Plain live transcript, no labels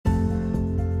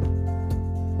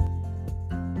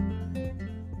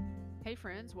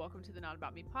friends. Welcome to the Not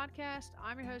About Me podcast.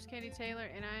 I'm your host, Katie Taylor,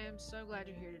 and I am so glad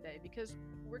you're here today because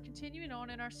we're continuing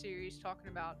on in our series talking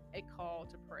about a call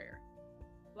to prayer.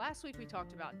 Last week, we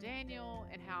talked about Daniel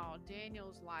and how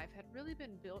Daniel's life had really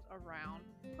been built around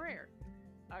prayer.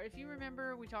 If you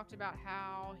remember, we talked about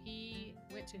how he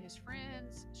went to his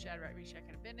friends, Shadrach, Meshach,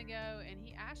 and Abednego, and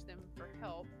he asked them for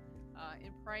help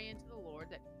in praying to the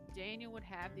Lord that Daniel would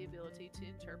have the ability to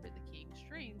interpret the king's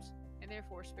dreams and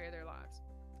therefore spare their lives.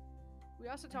 We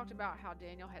also talked about how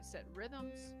Daniel had set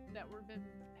rhythms that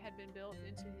had been built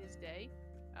into his day,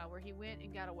 where he went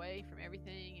and got away from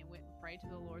everything and went and prayed to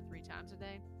the Lord 3 times a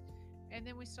day. And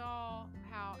then we saw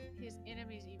how his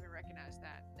enemies even recognized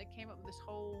that. They came up with this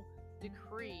whole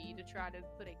decree to try to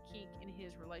put a kink in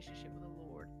his relationship with the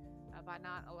Lord by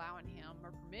not allowing him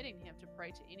or permitting him to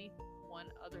pray to anyone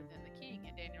other than the king.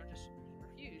 And Daniel just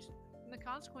refused. And the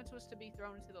consequence was to be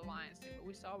thrown into the lion's den. But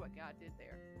we saw what God did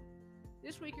there.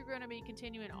 This week, you're going to be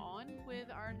continuing on with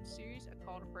our series, A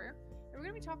Call to Prayer. And we're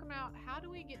going to be talking about how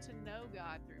do we get to know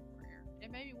God through prayer?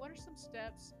 And maybe what are some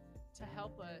steps to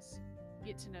help us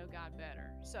get to know God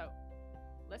better? So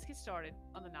let's get started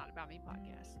on the Not About Me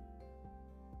podcast.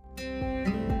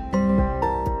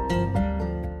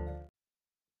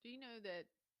 Do you know that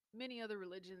many other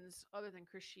religions other than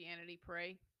Christianity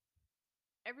pray?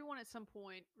 Everyone at some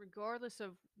point, regardless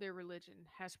of their religion,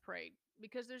 has prayed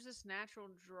because there's this natural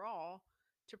draw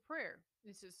to prayer.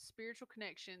 It's a spiritual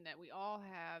connection that we all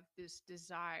have this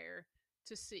desire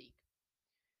to seek.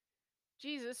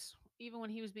 Jesus, even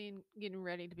when he was getting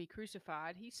ready to be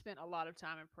crucified, he spent a lot of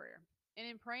time in prayer. And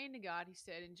in praying to God, he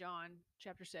said in John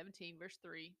chapter 17, verse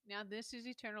 3, "Now this is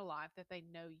eternal life, that they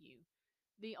know you,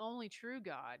 the only true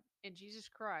God, and Jesus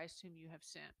Christ, whom you have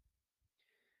sent."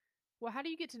 Well, how do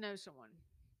you get to know someone?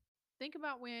 Think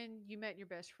about when you met your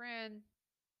best friend,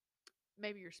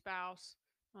 maybe your spouse.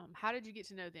 How did you get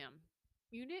to know them?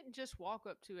 You didn't just walk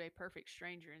up to a perfect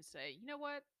stranger and say, "You know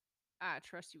what? I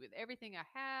trust you with everything I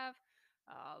have.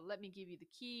 Let me give you the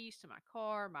keys to my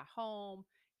car, my home.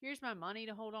 Here's my money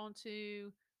to hold on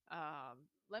to.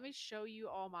 Let me show you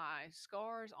all my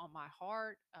scars on my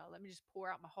heart. Let me just pour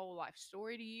out my whole life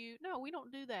story to you." No, we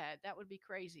don't do that. That would be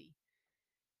crazy.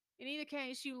 In either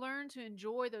case, you learn to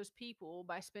enjoy those people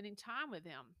by spending time with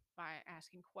them, by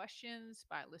asking questions,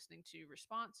 by listening to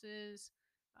responses,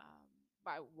 um,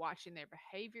 by watching their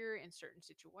behavior in certain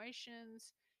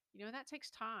situations. And that takes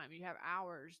time. You have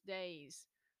hours, days,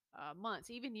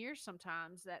 months, even years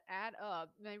sometimes that add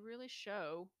up. And they really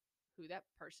show who that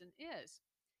person is.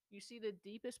 You see the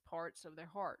deepest parts of their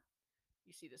heart.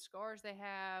 You see the scars they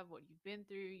have, what you've been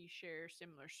through. You share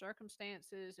similar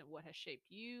circumstances and what has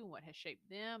shaped you and what has shaped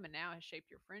them and now has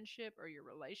shaped your friendship or your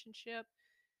relationship.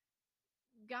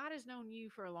 God has known you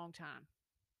for a long time.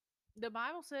 The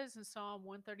Bible says in Psalm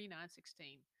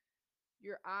 139:16,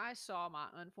 "Your eyes saw my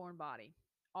unformed body.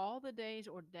 All the days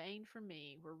ordained for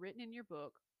me were written in your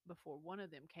book before one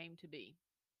of them came to be."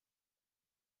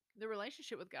 The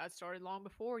relationship with God started long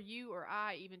before you or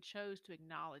I even chose to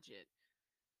acknowledge it,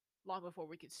 long before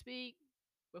we could speak,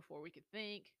 before we could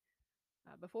think,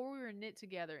 before we were knit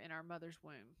together in our mother's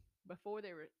womb, before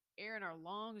there were air in our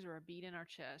lungs or a beat in our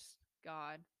chest.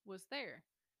 God was there.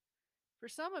 For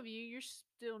some of you, you're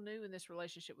still new in this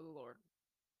relationship with the Lord.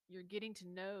 You're getting to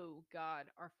know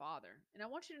God, our Father. And I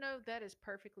want you to know that is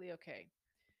perfectly okay.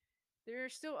 There are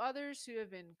still others who have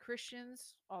been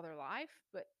Christians all their life,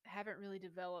 but haven't really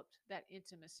developed that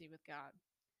intimacy with God.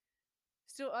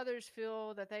 Still others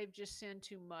feel that they've just sinned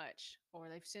too much or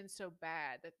they've sinned so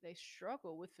bad that they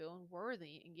struggle with feeling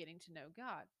worthy and getting to know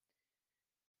God.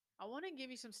 I want to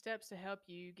give you some steps to help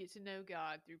you get to know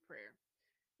God through prayer.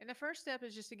 And the first step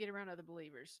is just to get around other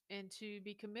believers and to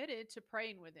be committed to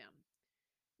praying with them.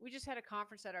 We just had a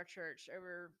conference at our church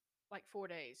over like 4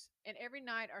 days, and every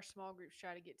night our small groups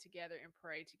try to get together and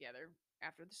pray together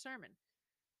after the sermon.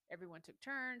 Everyone took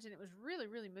turns, and it was really,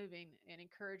 really moving and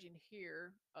encouraging to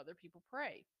hear other people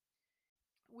pray.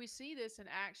 We see this in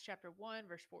Acts chapter 1,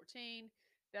 verse 14,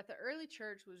 that the early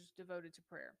church was devoted to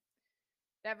prayer.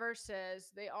 That verse says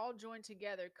they all joined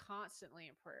together constantly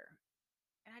in prayer.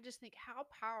 And I just think how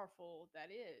powerful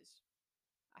that is,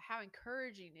 how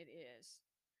encouraging it is.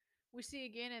 We see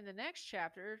again in the next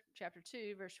chapter, chapter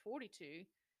 2, verse 42,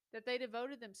 that they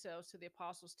devoted themselves to the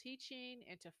apostles' teaching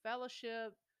and to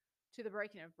fellowship, to the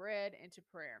breaking of bread, and to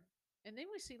prayer. And then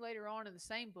we see later on in the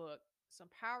same book, some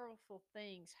powerful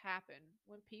things happen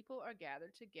when people are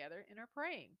gathered together and are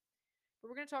praying. But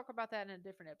we're going to talk about that in a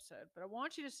different episode. But I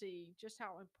want you to see just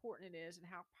how important it is and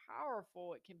how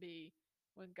powerful it can be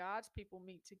when God's people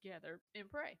meet together and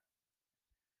pray.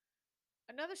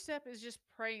 Another step is just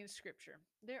praying scripture.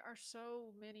 There are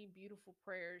so many beautiful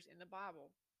prayers in the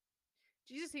Bible.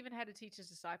 Jesus even had to teach his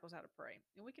disciples how to pray.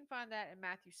 And we can find that in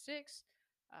Matthew 6,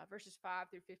 verses 5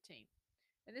 through 15.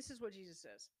 And this is what Jesus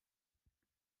says.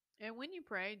 And when you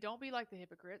pray, don't be like the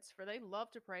hypocrites, for they love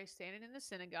to pray standing in the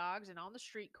synagogues and on the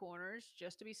street corners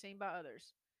just to be seen by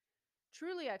others.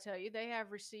 Truly, I tell you, they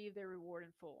have received their reward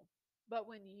in full. But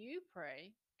when you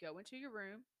pray, go into your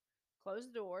room, close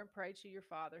the door, and pray to your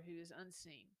Father who is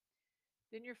unseen.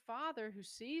 Then your Father who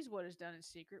sees what is done in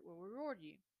secret will reward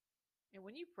you. And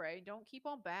when you pray, don't keep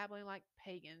on babbling like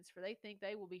pagans, for they think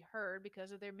they will be heard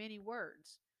because of their many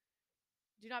words.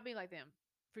 Do not be like them,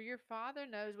 for your Father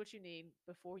knows what you need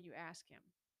before you ask Him.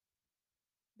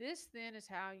 This then is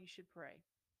how you should pray: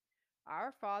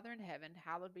 Our Father in heaven,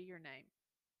 hallowed be your name.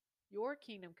 Your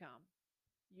kingdom come,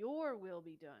 your will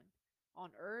be done,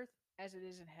 on earth as it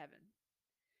is in heaven.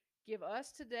 Give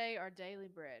us today our daily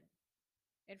bread,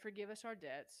 and forgive us our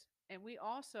debts, and we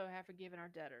also have forgiven our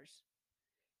debtors.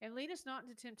 And lead us not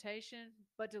into temptation,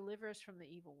 but deliver us from the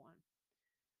evil one.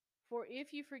 For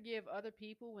if you forgive other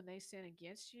people when they sin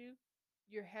against you,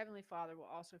 your heavenly Father will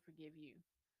also forgive you.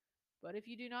 But if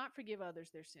you do not forgive others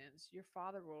their sins, your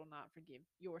Father will not forgive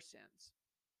your sins.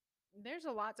 There's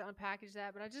a lot to unpackage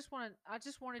that, but I just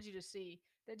wanted you to see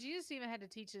that Jesus even had to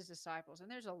teach his disciples,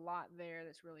 and there's a lot there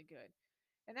that's really good.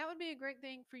 And that would be a great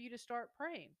thing for you to start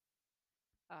praying.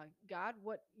 God,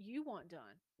 what you want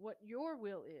done, what your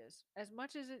will is. As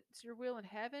much as it's your will in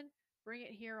heaven, bring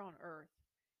it here on earth.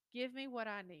 Give me what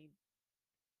I need.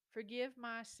 Forgive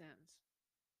my sins.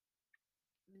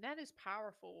 And that is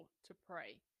powerful to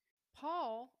pray.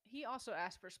 Paul, he also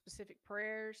asked for specific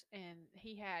prayers, and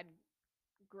he had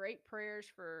great prayers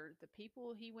for the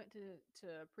people he went to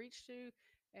preach to.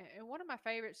 And one of my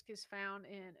favorites is found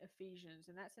in Ephesians,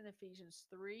 and that's in Ephesians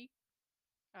 3,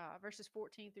 verses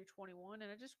 14 through 21.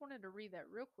 And I just wanted to read that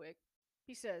real quick.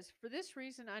 He says, For this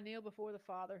reason I kneel before the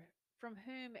Father, from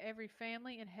whom every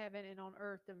family in heaven and on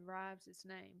earth derives its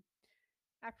name.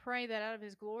 I pray that out of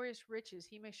his glorious riches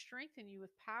he may strengthen you with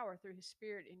power through his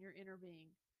Spirit in your inner being,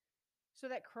 so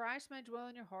that Christ may dwell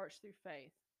in your hearts through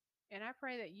faith. And I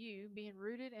pray that you, being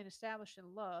rooted and established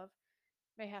in love,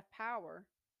 may have power,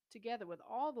 together with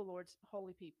all the Lord's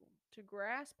holy people, to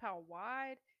grasp how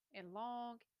wide and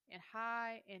long and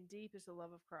high and deep is the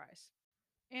love of Christ,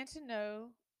 and to know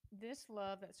this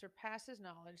love that surpasses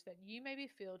knowledge, that you may be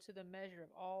filled to the measure of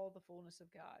all the fullness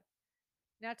of God.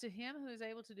 Now, to him who is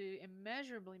able to do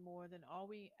immeasurably more than all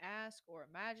we ask or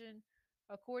imagine,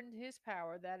 according to his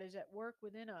power that is at work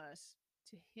within us,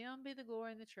 to him be the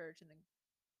glory in the church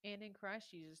and in Christ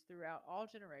Jesus throughout all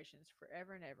generations,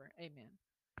 forever and ever. Amen.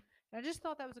 And I just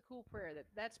thought that was a cool prayer.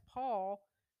 That's Paul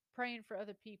praying for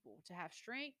other people to have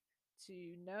strength,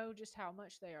 to know just how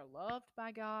much they are loved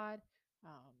by God,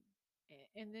 um,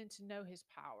 and then to know His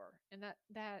power. And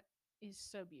that is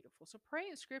so beautiful. So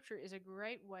praying Scripture is a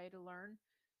great way to learn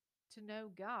to know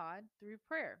God through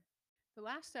prayer. The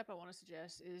last step I want to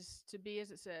suggest is to be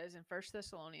as it says in 1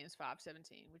 Thessalonians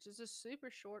 5:17, which is a super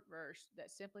short verse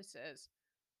that simply says,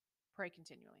 "Pray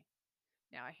continually."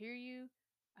 Now, I hear you,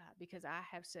 because I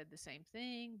have said the same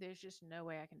thing. There's just no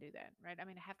way I can do that, right? I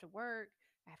mean, I have to work,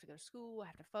 I have to go to school, I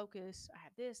have to focus, I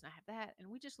have this and I have that. And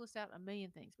we just list out a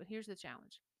million things. But here's the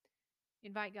challenge: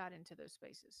 invite God into those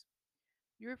spaces.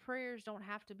 Your prayers don't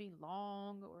have to be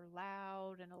long or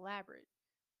loud and elaborate.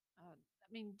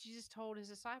 I mean, Jesus told his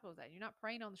disciples that you're not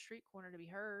praying on the street corner to be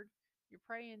heard, you're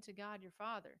praying to God your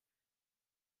Father.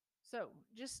 So,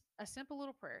 just a simple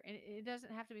little prayer, and it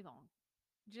doesn't have to be long.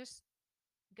 Just,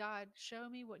 God, show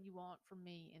me what you want from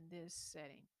me in this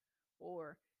setting.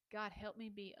 Or, God, help me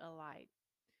be a light.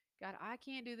 God, I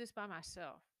can't do this by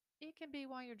myself. It can be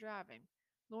while you're driving.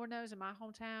 Lord knows in my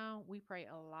hometown, we pray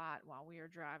a lot while we are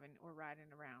driving or riding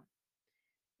around.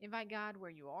 Invite God where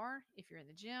you are. If you're in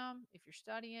the gym, if you're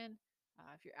studying,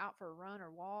 if you're out for a run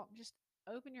or walk, just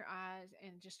open your eyes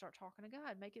and just start talking to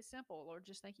God. Make it simple. Lord,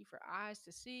 just thank you for eyes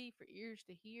to see, for ears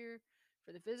to hear,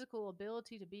 for the physical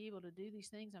ability to be able to do these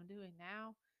things I'm doing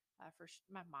now, for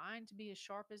my mind to be as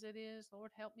sharp as it is. Lord,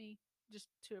 help me just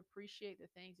to appreciate the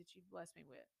things that you've blessed me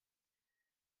with.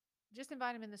 Just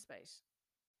invite him in the space.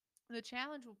 The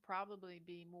challenge will probably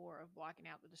be more of blocking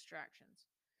out the distractions.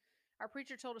 Our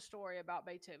preacher told a story about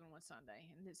Beethoven one Sunday,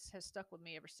 and this has stuck with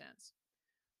me ever since.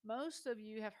 Most of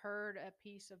you have heard a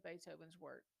piece of Beethoven's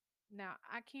work. Now,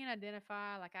 I can't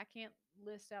identify, like, I can't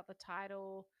list out the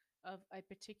title of a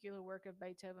particular work of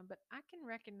Beethoven, but I can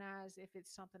recognize if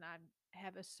it's something I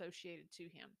have associated to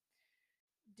him.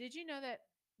 Did you know that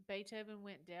Beethoven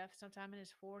went deaf sometime in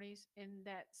his 40s, and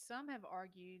that some have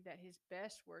argued that his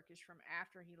best work is from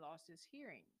after he lost his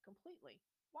hearing completely.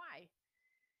 Why?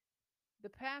 The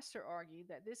pastor argued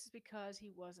that this is because he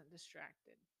wasn't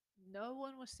distracted. No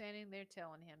one was standing there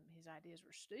telling him his ideas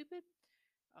were stupid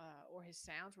or his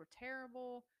sounds were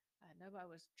terrible. Nobody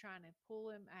was trying to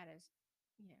pull him at his,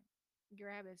 you know,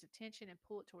 grab his attention and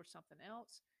pull it towards something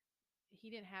else. He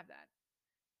didn't have that.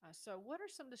 So, what are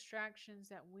some distractions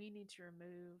that we need to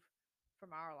remove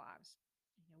from our lives?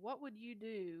 What would you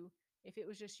do if it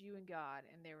was just you and God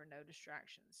and there were no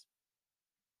distractions?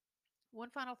 One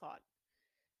final thought.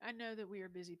 I know that we are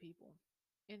busy people.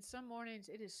 In some mornings,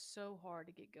 it is so hard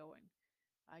to get going.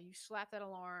 You slap that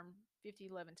alarm 50,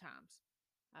 11 times.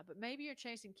 But maybe you're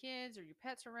chasing kids or your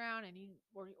pets around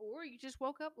or you just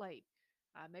woke up late.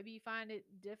 Maybe you find it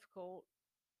difficult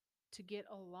to get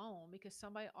alone because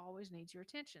somebody always needs your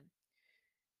attention.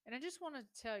 And I just want to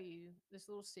tell you this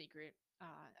little secret.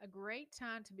 A great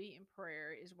time to be in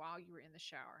prayer is while you are in the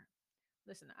shower.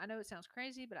 Listen, I know it sounds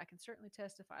crazy, but I can certainly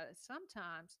testify that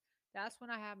sometimes that's when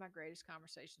I have my greatest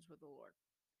conversations with the Lord.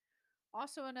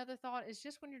 Also, another thought is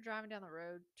just when you're driving down the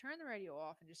road, turn the radio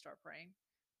off and just start praying.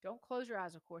 Don't close your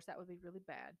eyes, of course, that would be really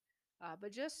bad.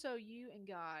 But just so you and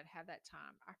God have that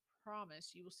time, I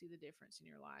promise you will see the difference in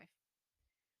your life.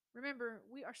 Remember,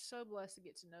 we are so blessed to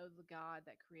get to know the God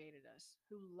that created us,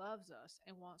 who loves us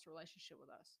and wants a relationship with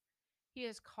us. He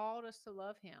has called us to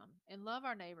love Him and love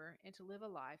our neighbor and to live a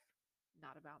life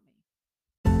not about me.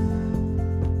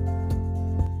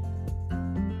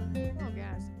 Well,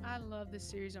 guys, I love this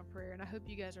series on prayer, and I hope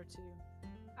you guys are too.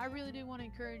 I really do want to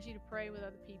encourage you to pray with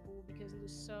other people because it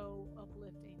is so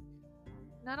uplifting.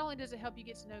 Not only does it help you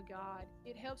get to know God,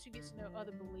 it helps you get to know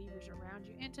other believers around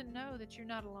you and to know that you're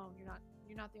not alone.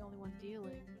 You're not the only one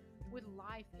dealing with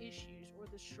life issues or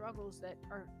the struggles that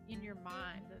are in your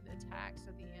mind, the attacks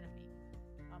of the enemy.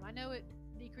 I know it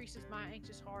decreases my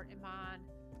anxious heart and mind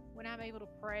when I'm able to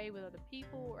pray with other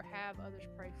people or have others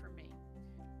pray for me.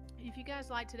 If you guys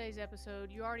like today's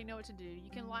episode, you already know what to do. You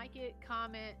can like it,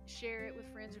 comment, share it with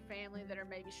friends or family that are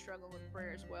maybe struggling with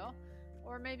prayer as well.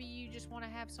 Or maybe you just want to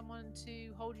have someone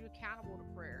to hold you accountable to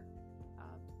prayer.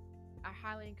 Um, I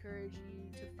highly encourage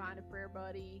you to find a prayer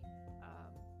buddy.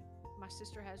 My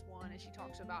sister has one, and she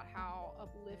talks about how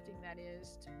uplifting that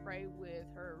is to pray with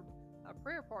her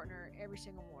prayer partner every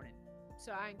single morning.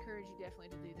 So I encourage you definitely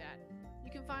to do that. You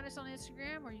can find us on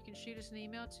Instagram or you can shoot us an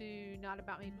email to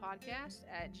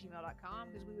notaboutmepodcast@gmail.com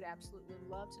because we would absolutely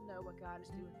love to know what God is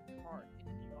doing in your heart and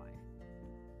in your life.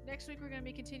 Next week, we're going to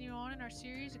be continuing on in our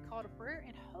series, A Call to Prayer,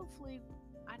 and hopefully,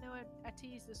 I know I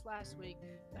teased this last week,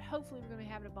 but hopefully we're going to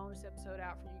be having a bonus episode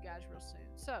out for you guys real soon.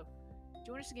 So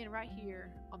join us again right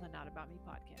here on the Not About Me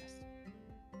podcast.